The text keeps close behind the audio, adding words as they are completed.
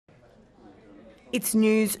It's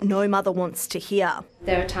news no mother wants to hear.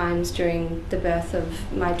 There are times during the birth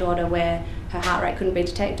of my daughter where her heart rate couldn't be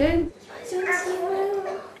detected.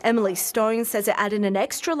 Emily Stone says it added an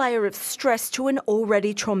extra layer of stress to an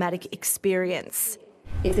already traumatic experience.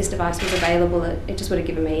 If this device was available, it just would have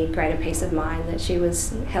given me greater peace of mind that she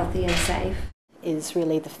was healthy and safe. Is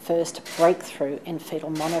really the first breakthrough in fetal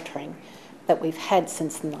monitoring that we've had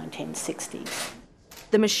since the 1960s.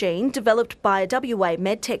 The machine, developed by a WA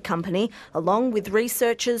medtech company, along with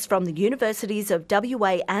researchers from the universities of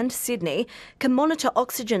WA and Sydney, can monitor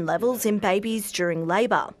oxygen levels in babies during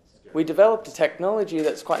labour. We developed a technology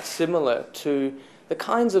that's quite similar to the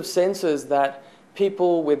kinds of sensors that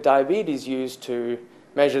people with diabetes use to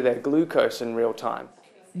measure their glucose in real time.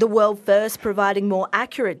 The world first providing more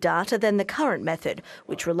accurate data than the current method,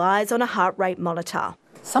 which relies on a heart rate monitor.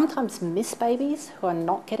 Sometimes miss babies who are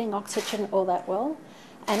not getting oxygen all that well,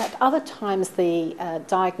 and at other times the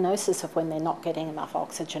diagnosis of when they're not getting enough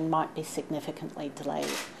oxygen might be significantly delayed.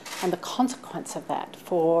 And the consequence of that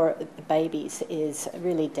for the babies is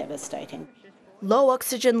really devastating. Low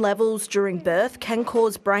oxygen levels during birth can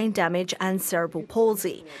cause brain damage and cerebral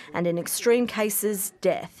palsy, and in extreme cases,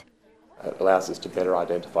 death. It allows us to better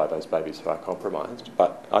identify those babies who are compromised,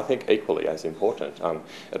 but I think equally as important,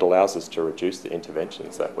 it allows us to reduce the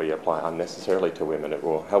interventions that we apply unnecessarily to women. It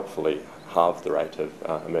will helpfully halve the rate of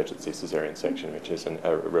emergency caesarean section, which is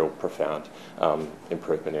a real profound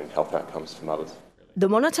improvement in health outcomes for mothers. The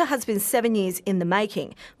monitor has been 7 years in the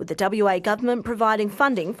making, with the WA government providing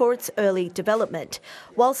funding for its early development.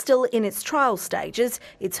 While still in its trial stages,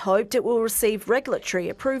 it's hoped it will receive regulatory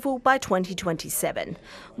approval by 2027.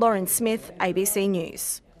 Lauren Smith, ABC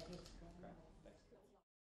News.